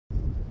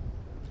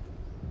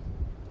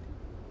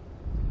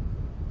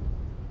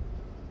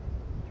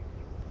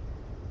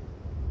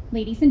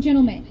Ladies and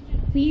gentlemen,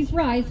 please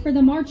rise for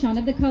the march on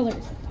of the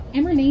colors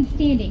and remain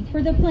standing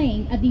for the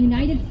playing of the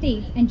United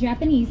States and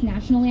Japanese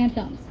national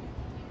anthems.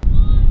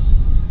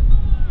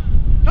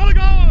 Color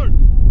guard!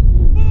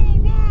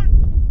 Forward!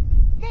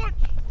 March!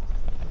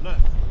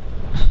 Left.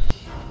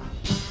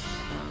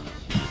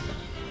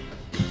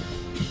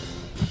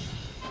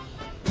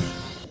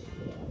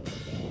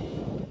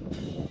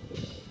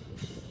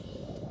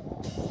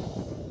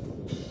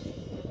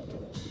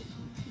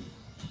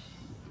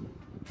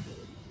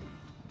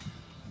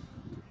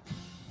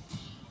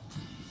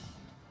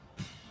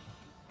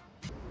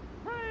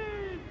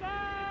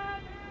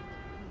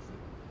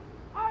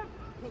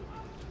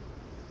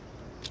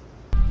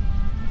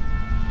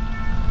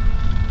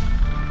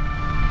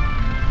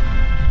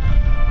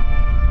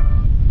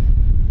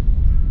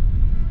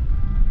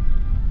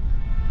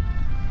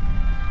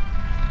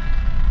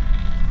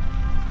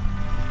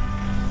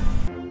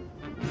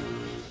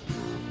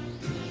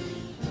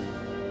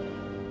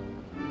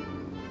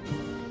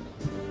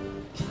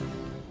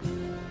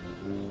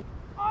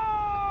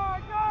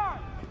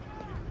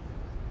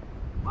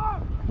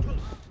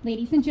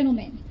 Ladies and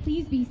gentlemen,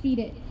 please be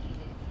seated.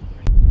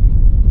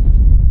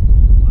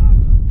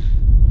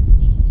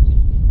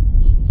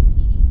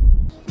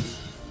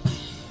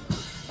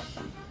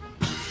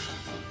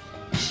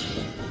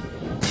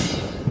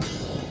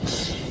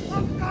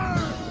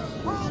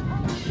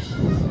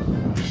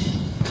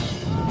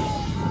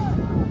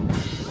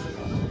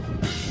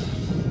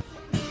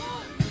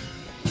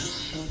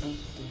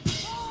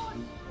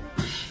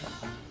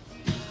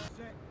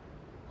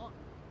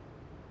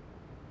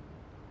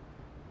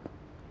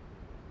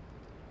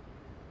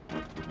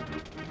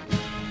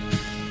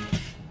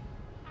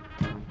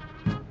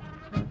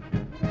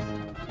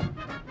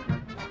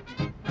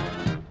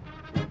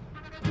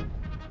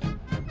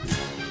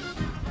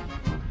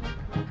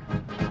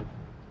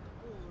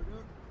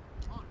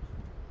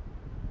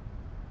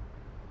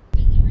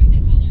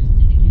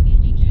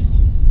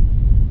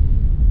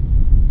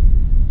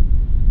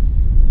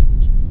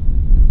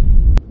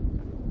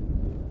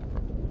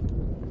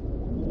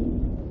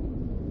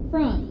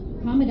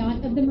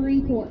 Commandant of the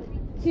Marine Corps,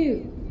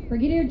 to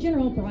Brigadier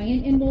General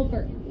Brian N.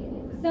 Wolford.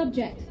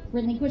 Subject,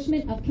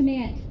 relinquishment of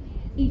command.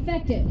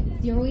 Effective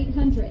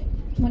 0800,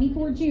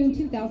 24 June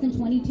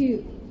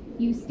 2022.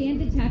 You stand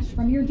detached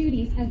from your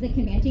duties as the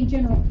Commanding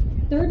General,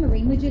 3rd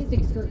Marine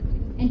Logistics Group,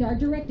 and are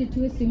directed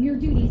to assume your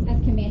duties as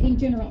Commanding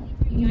General,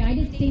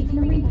 United States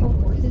Marine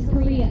Corps Forces,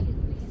 Korea.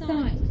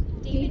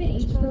 Signed, David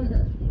H.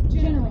 Berger,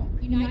 General,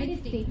 United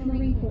States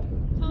Marine Corps,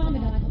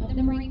 Commandant of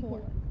the Marine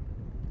Corps.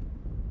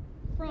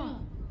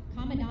 From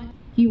Commandant,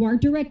 you are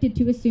directed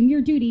to assume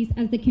your duties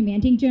as the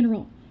Commanding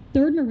General,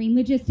 3rd Marine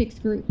Logistics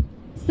Group.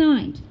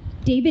 Signed,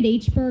 David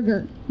H.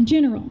 Berger,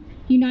 General,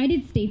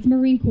 United States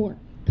Marine Corps,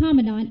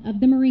 Commandant of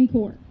the Marine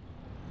Corps.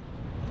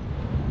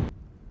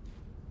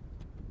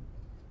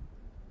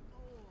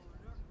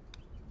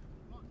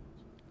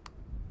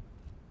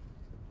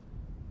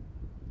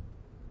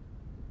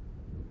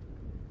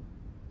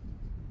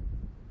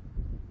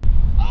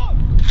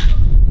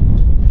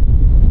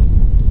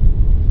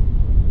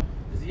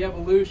 The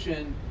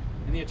evolution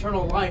and the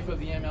eternal life of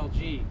the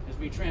MLG as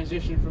we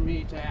transition from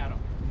me to Adam.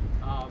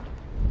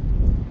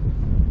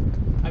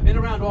 I've been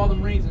around all the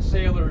Marines and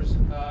sailors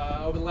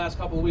over the last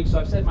couple of weeks, so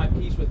I've said my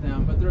piece with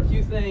them, but there are a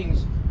few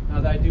things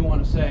that I do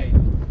want to say.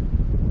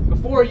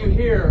 Before you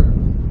here,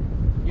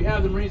 you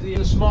have the Marines,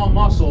 the small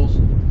muscles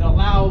that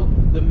allow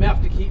the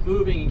MEF to keep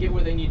moving and get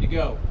where they need to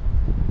go.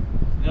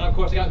 And then of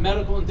course I got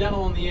medical and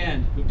dental in the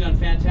end, who've done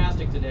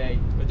fantastic today,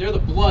 but they're the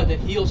blood that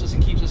heals us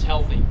and keeps us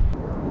healthy.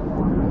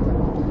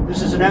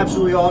 This is an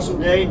absolutely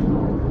awesome day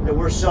that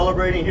we're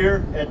celebrating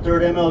here at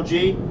 3rd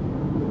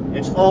MLG.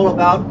 It's all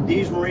about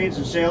these Marines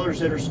and sailors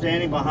that are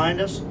standing behind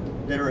us,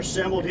 that are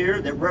assembled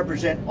here, that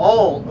represent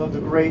all of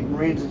the great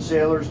Marines and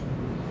sailors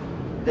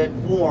that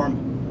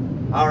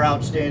form our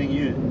outstanding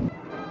unit.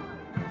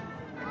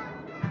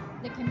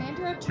 The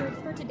commander of troops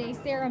for today's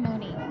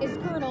ceremony is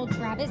Colonel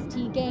Travis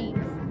T. Gaines.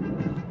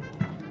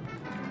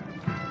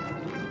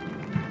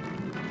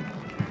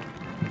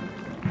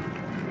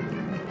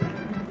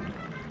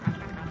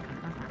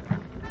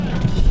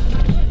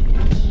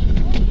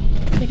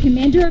 The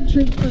commander of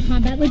troops for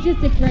Combat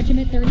Logistics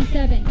Regiment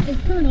 37 is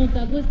Colonel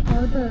Douglas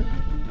R. Burke.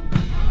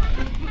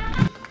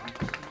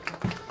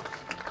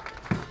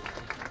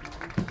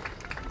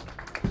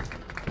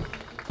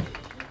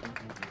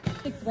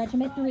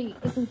 Regiment 3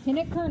 is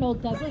Lieutenant Colonel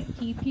Douglas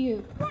T.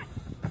 Pugh.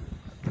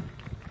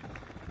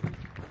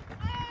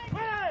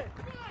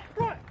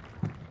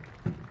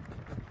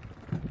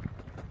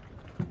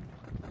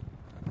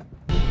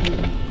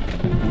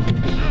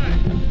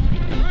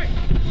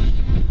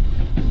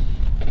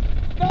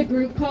 The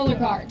group color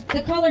guard.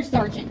 The color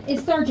sergeant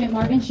is Sergeant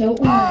Marvin Show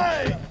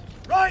Orange.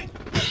 Right!